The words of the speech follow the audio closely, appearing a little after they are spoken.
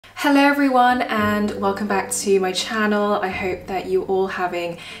Hello everyone and welcome back to my channel. I hope that you're all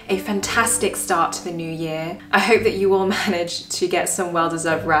having a fantastic start to the new year. I hope that you all managed to get some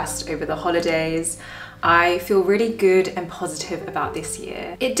well-deserved rest over the holidays. I feel really good and positive about this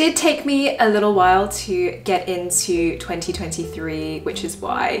year. It did take me a little while to get into 2023, which is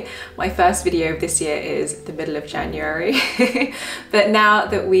why my first video of this year is the middle of January. But now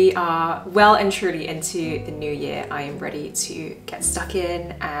that we are well and truly into the new year, I am ready to get stuck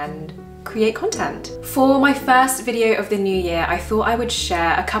in and create content. For my first video of the new year, I thought I would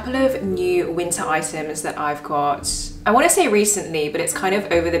share a couple of new winter items that I've got. I want to say recently, but it's kind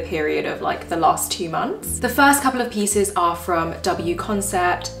of over the period of like the last 2 months. The first couple of pieces are from W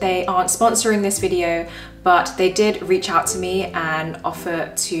Concept. They aren't sponsoring this video, but they did reach out to me and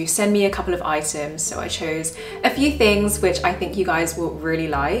offer to send me a couple of items. So I chose a few things which I think you guys will really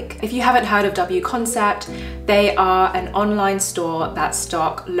like. If you haven't heard of W Concept, they are an online store that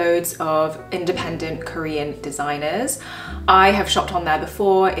stock loads of independent Korean designers. I have shopped on there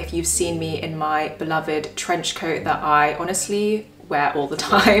before. If you've seen me in my beloved trench coat that I honestly wear all the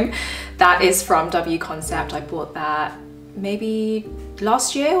time, that is from W Concept. I bought that maybe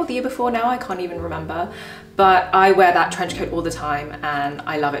last year or the year before now, I can't even remember. But I wear that trench coat all the time and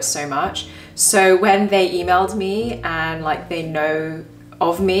I love it so much. So when they emailed me and like they know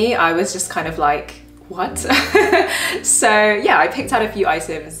of me, I was just kind of like, what? So yeah, I picked out a few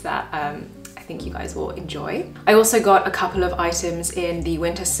items that I think you guys will enjoy. I also got a couple of items in the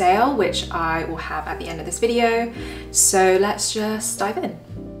winter sale, which I will have at the end of this video. So let's just dive in.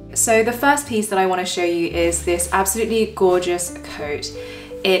 So the first piece that I want to show you is this absolutely gorgeous coat.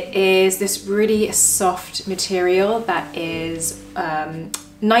 It is this really soft material that is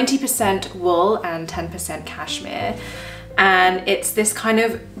 90% wool and 10% cashmere. And it's this kind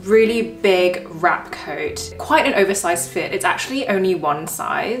of really big wrap coat, quite an oversized fit. It's actually only one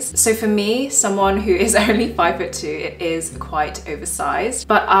size. So for me, someone who is only 5'2", it is quite oversized.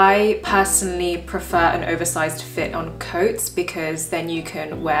 But I personally prefer an oversized fit on coats because then you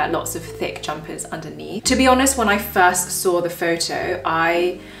can wear lots of thick jumpers underneath. To be honest, when I first saw the photo,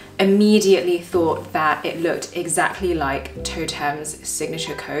 I immediately thought that it looked exactly like Toteme's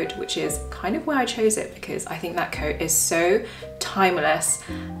signature coat, which is kind of why I chose it, because I think that coat is so timeless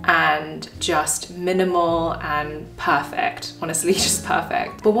and just minimal and perfect. Honestly, just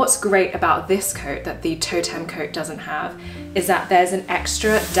perfect. But what's great about this coat that the Toteme coat doesn't have is that there's an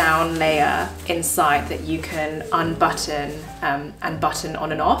extra down layer inside that you can unbutton and button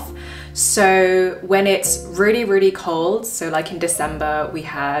on and off. So when it's really, really cold, so like in December, we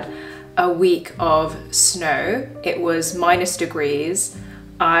had a week of snow, it was -degrees.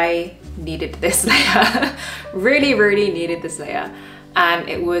 I needed this layer, really needed this layer. And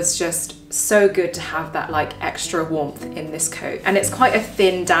it was just so good to have that like extra warmth in this coat. And it's quite a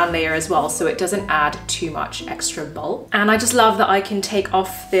thin down layer as well, so it doesn't add too much extra bulk. And I just love that I can take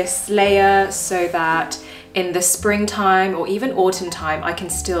off this layer so that in the springtime or even autumn time, I can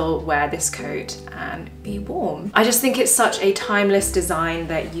still wear this coat and be warm. I just think it's such a timeless design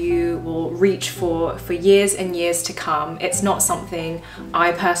that you will reach for years and years to come. It's not something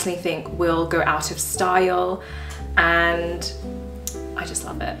I personally think will go out of style, and I just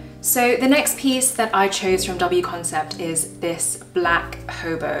love it. So the next piece that I chose from W Concept is this black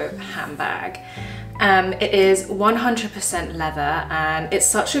hobo handbag. It is 100% leather and it's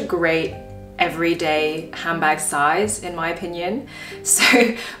such a great everyday handbag size in my opinion.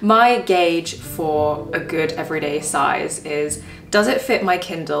 So my gauge for a good everyday size is, does it fit my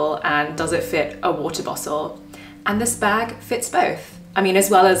Kindle and does it fit a water bottle? And this bag fits both. I mean, as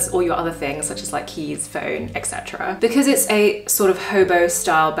well as all your other things such as like keys, phone, etc. Because it's a sort of hobo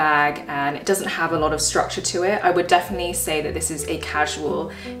style bag and it doesn't have a lot of structure to it, I would definitely say that this is a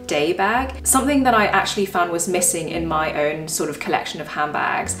casual day bag. Something that I actually found was missing in my own sort of collection of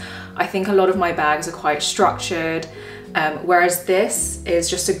handbags. I think a lot of my bags are quite structured, whereas this is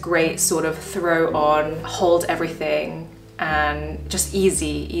just a great sort of throw on, hold everything, and just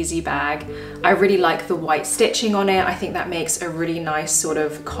easy bag. I really like the white stitching on it. I think that makes a really nice sort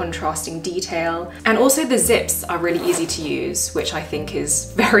of contrasting detail. And also the zips are really easy to use, which I think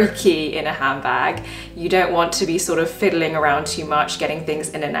is very key in a handbag. You don't want to be sort of fiddling around too much, getting things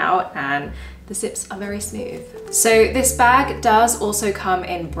in and out, and the zips are very smooth. So this bag does also come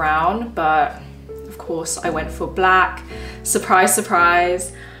in brown, but of course I went for black. Surprise,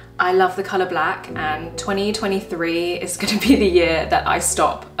 surprise. I love the color black, and 2023 is going to be the year that I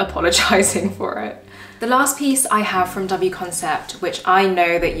stop apologizing for it. The last piece I have from W Concept, which I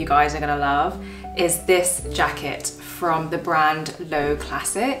know that you guys are going to love, is this jacket from the brand Low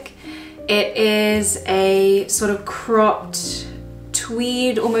Classic. It is a sort of cropped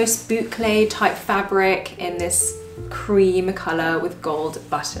tweed, almost boucle type fabric in this cream color with gold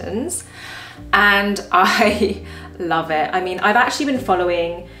buttons. And I love it. I mean, I've actually been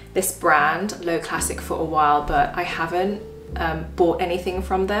following this brand, Low Classic, for a while, but I haven't bought anything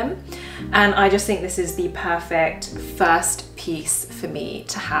from them. And I just think this is the perfect first piece for me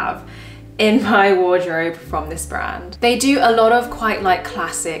to have in my wardrobe from this brand. They do a lot of quite like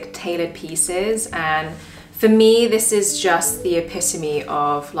classic tailored pieces, and for me this is just the epitome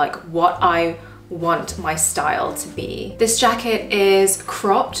of like what I want my style to be. This jacket is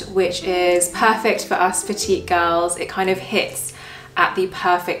cropped, which is perfect for us petite girls. It kind of hits at the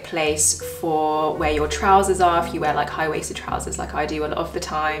perfect place for where your trousers are, if you wear like high-waisted trousers like I do a lot of the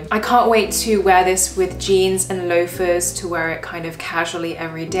time. I can't wait to wear this with jeans and loafers, to wear it kind of casually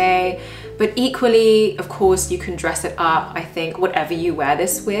every day. But equally, of course, you can dress it up. I think whatever you wear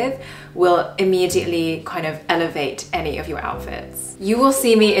this with will immediately kind of elevate any of your outfits. You will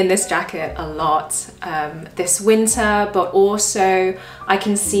see me in this jacket a lot this winter, but also I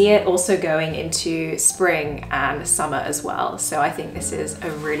can see it also going into spring and summer as well. So I think this is a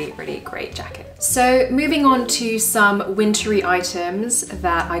really, really great jacket. So moving on to some wintry items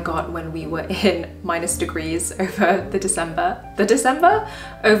that I got when we were in -degrees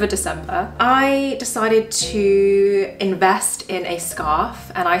over December. I decided to invest in a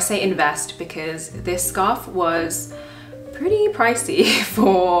scarf, and I say invest because this scarf was pretty pricey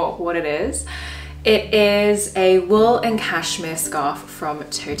for what it is. It is a wool and cashmere scarf from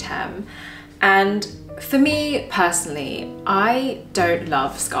Toteme, and for me personally, I don't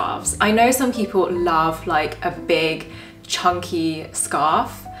love scarves. I know some people love like a big chunky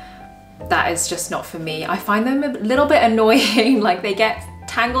scarf. That is just not for me. I find them a little bit annoying, like they get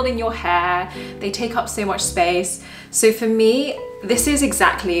tangled in your hair, they take up so much space. So for me, this is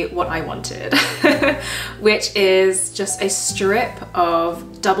exactly what I wanted, which is just a strip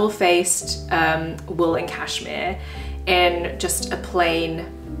of double-faced wool and cashmere in just a plain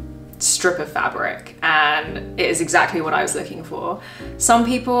strip of fabric, and it is exactly what I was looking for. Some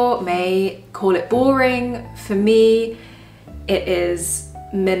people may call it boring. For me, it is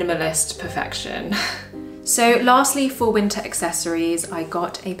minimalist perfection. So lastly, for winter accessories, I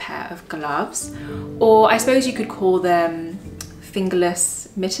got a pair of gloves, or I suppose you could call them fingerless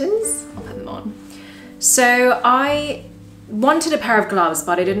mittens. I'll put them on. So I wanted a pair of gloves,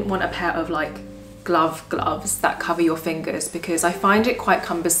 but I didn't want a pair of like gloves that cover your fingers, because I find it quite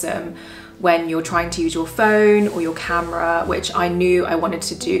cumbersome when you're trying to use your phone or your camera, which I knew I wanted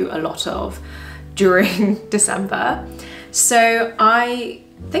to do a lot of during December. So I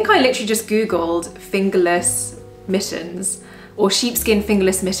think I literally just Googled fingerless mittens or sheepskin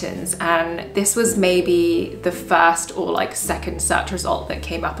fingerless mittens, and this was maybe the first or like second search result that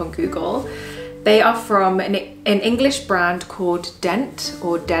came up on Google. They are from an English brand called Dent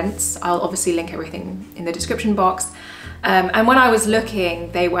or Dents. I'll obviously link everything in the description box. And when I was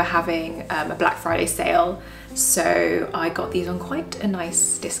looking, they were having a Black Friday sale, so I got these on quite a nice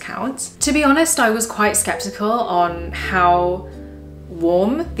discount. To be honest, I was quite skeptical on how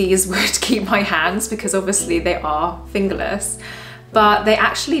warm these would keep my hands, because obviously they are fingerless, but they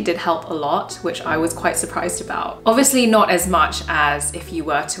actually did help a lot, which I was quite surprised about. Obviously not as much as if you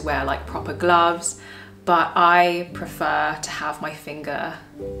were to wear like proper gloves, but I prefer to have my finger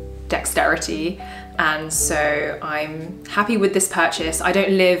dexterity, and so I'm happy with this purchase. I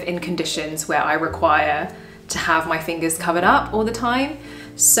don't live in conditions where I require to have my fingers covered up all the time.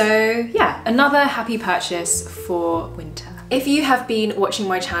 So yeah, another happy purchase for winter. If you have been watching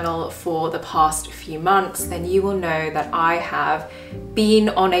my channel for the past few months, then you will know that I have been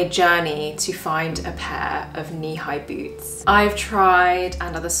on a journey to find a pair of knee-high boots. I've tried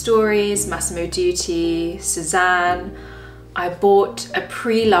And Other Stories, Massimo Dutti, Suzanne. I bought a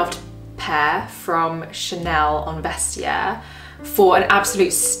pre-loved pair from Chanel on Vestiaire for an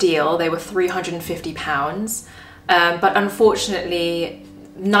absolute steal. They were £350, but unfortunately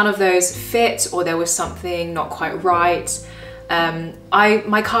none of those fit, or there was something not quite right.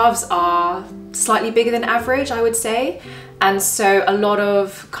 My calves are slightly bigger than average, I would say, and so a lot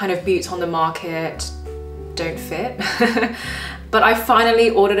of kind of boots on the market don't fit. But I finally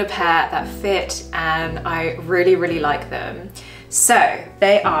ordered a pair that fit, and I really, really like them. So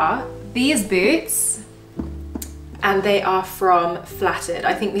they are these boots, and they are from Flattered.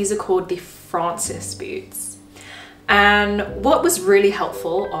 I think these are called the Francis boots. And what was really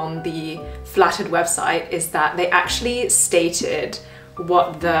helpful on the Flattered website is that they actually stated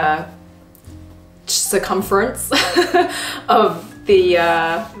what the circumference of the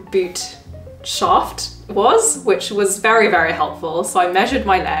boot shaft was, which was very, very helpful. So I measured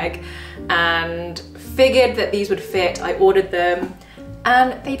my leg and figured that these would fit. I ordered them,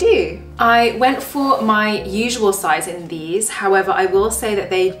 And they do. I went for my usual size in these, however I will say that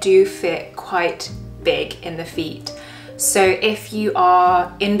they do fit quite big in the feet. So if you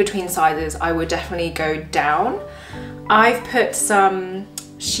are in between sizes, I would definitely go down. I've put some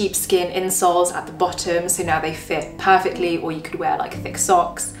sheepskin insoles at the bottom, so now they fit perfectly, or you could wear like thick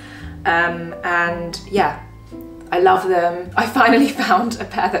socks. And yeah, I love them. I finally found a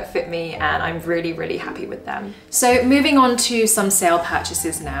pair that fit me and I'm really, really happy with them. So moving on to some sale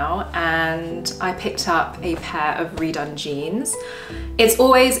purchases now, and I picked up a pair of Redone jeans. It's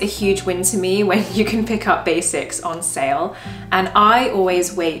always a huge win to me when you can pick up basics on sale, and I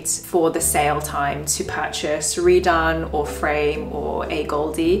always wait for the sale time to purchase Redone or Frame or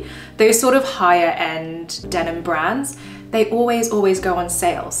Agolde, those sort of higher end denim brands. They always go on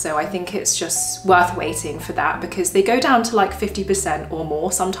sale, so I think it's just worth waiting for that because they go down to like 50% or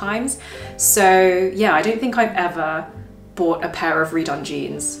more sometimes. So yeah, I don't think I've ever bought a pair of Redone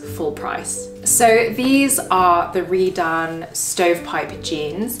jeans full price. So these are the Redone stovepipe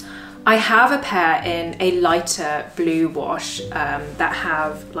jeans. I have a pair in a lighter blue wash that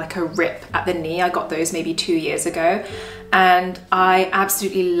have like a rip at the knee. I got those maybe 2 years ago and I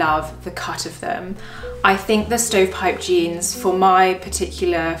absolutely love the cut of them. I think the stovepipe jeans, for my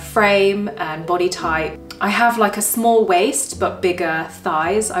particular frame and body type, I have like a small waist but bigger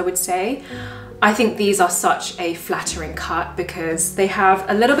thighs, I would say. I think these are such a flattering cut because they have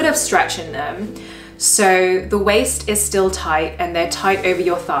a little bit of stretch in them. So the waist is still tight and they're tight over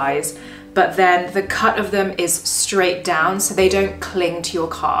your thighs, but then the cut of them is straight down so they don't cling to your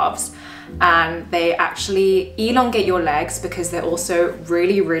calves. And they actually elongate your legs because they're also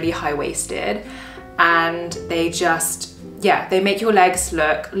really, really high-waisted. And they just, yeah, they make your legs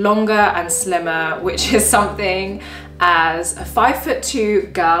look longer and slimmer, which is something as a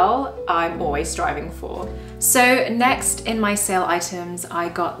 5'2" girl I'm always striving for. So next in my sale items, I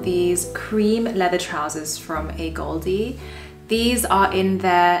got these cream leather trousers from Agolde. These are in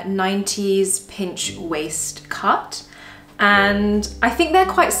their 90s pinch waist cut. And I think they're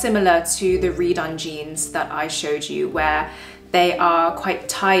quite similar to the Redone jeans that I showed you, where they are quite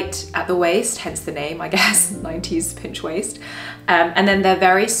tight at the waist, hence the name, I guess, 90s pinch waist. And then they're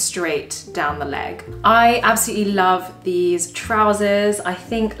very straight down the leg. I absolutely love these trousers. I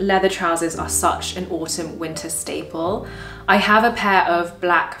think leather trousers are such an autumn winter staple. I have a pair of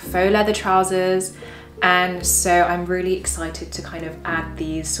black faux leather trousers, and so I'm really excited to kind of add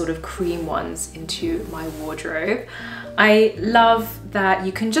these sort of cream ones into my wardrobe. I love that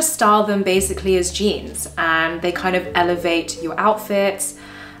you can just style them basically as jeans and they kind of elevate your outfits.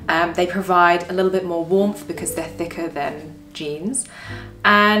 They provide a little bit more warmth because they're thicker than jeans.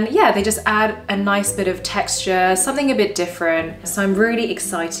 And yeah, they just add a nice bit of texture, something a bit different. So I'm really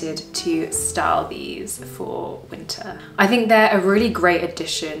excited to style these for winter. I think they're a really great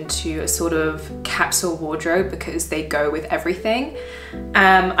addition to a sort of capsule wardrobe because they go with everything.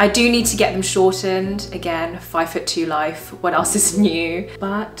 I do need to get them shortened. Again, 5'2" life, what else is new?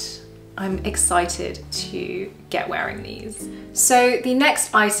 But I'm excited to get wearing these. So the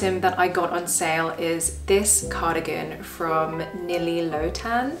next item that I got on sale is this cardigan from Nili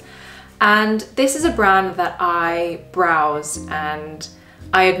Lotan. And this is a brand that I browse and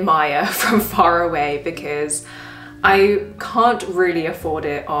I admire from far away because I can't really afford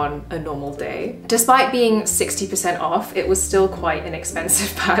it on a normal day. Despite being 60% off, it was still quite an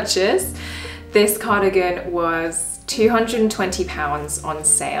expensive purchase. This cardigan was £220 on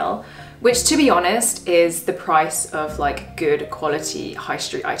sale, which to be honest is the price of like good quality high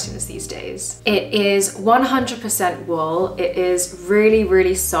street items these days. It is 100% wool. It is really,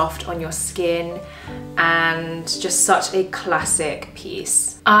 really soft on your skin and just such a classic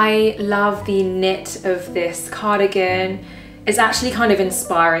piece. I love the knit of this cardigan. It's actually kind of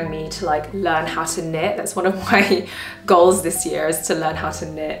inspiring me to like learn how to knit. That's one of my goals this year, is to learn how to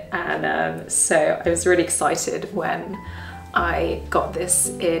knit. And so I was really excited when I got this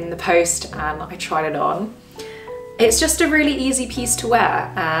in the post and I tried it on. It's just a really easy piece to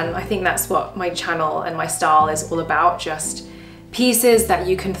wear, and I think that's what my channel and my style is all about, just pieces that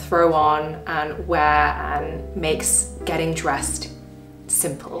you can throw on and wear and makes getting dressed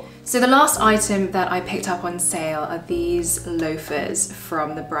simple. So the last item that I picked up on sale are these loafers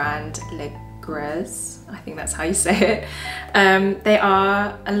from the brand Legres, I think that's how you say it. They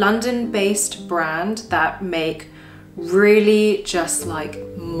are a London-based brand that make really just like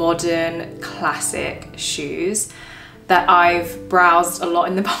modern classic shoes that I've browsed a lot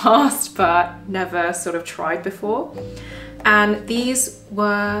in the past but never sort of tried before. And these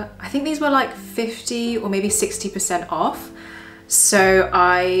were, I think these were like 50 or maybe 60% off. So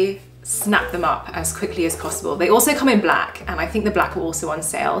I snap them up as quickly as possible. They also come in black, and I think the black are also on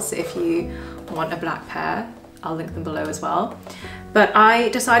sale, so if you want a black pair, I'll link them below as well. But I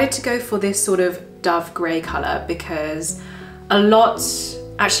decided to go for this sort of dove grey colour because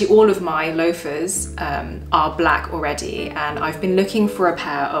actually all of my loafers are black already, and I've been looking for a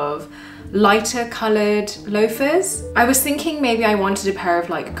pair of lighter coloured loafers. I was thinking maybe I wanted a pair of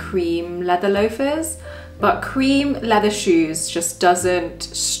like cream leather loafers, but cream leather shoes just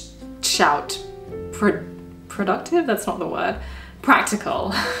doesn't shout productive, that's not the word,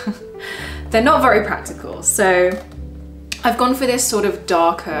 practical. They're not very practical, so I've gone for this sort of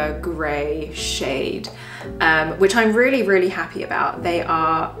darker grey shade, which I'm really, really happy about. They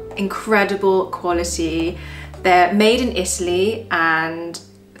are incredible quality. They're made in Italy, and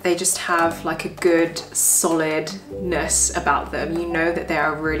they just have like a good solidness about them. You know that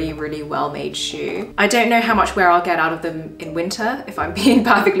they're a really, really well-made shoe. I don't know how much wear I'll get out of them in winter, if I'm being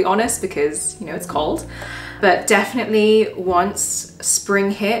perfectly honest, because you know, it's cold. But definitely once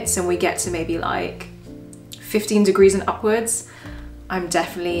spring hits and we get to maybe like 15 degrees and upwards, I'm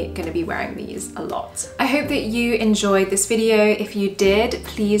definitely gonna be wearing these a lot. I hope that you enjoyed this video. If you did,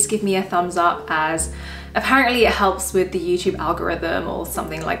 please give me a thumbs up, as apparently it helps with the YouTube algorithm or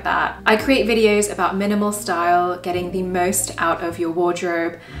something like that. I create videos about minimal style, getting the most out of your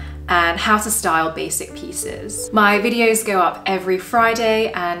wardrobe, and how to style basic pieces. My videos go up every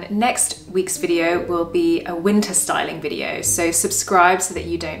Friday, and next week's video will be a winter styling video, so subscribe so that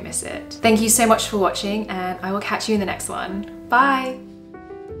you don't miss it. Thank you so much for watching, and I will catch you in the next one. Bye!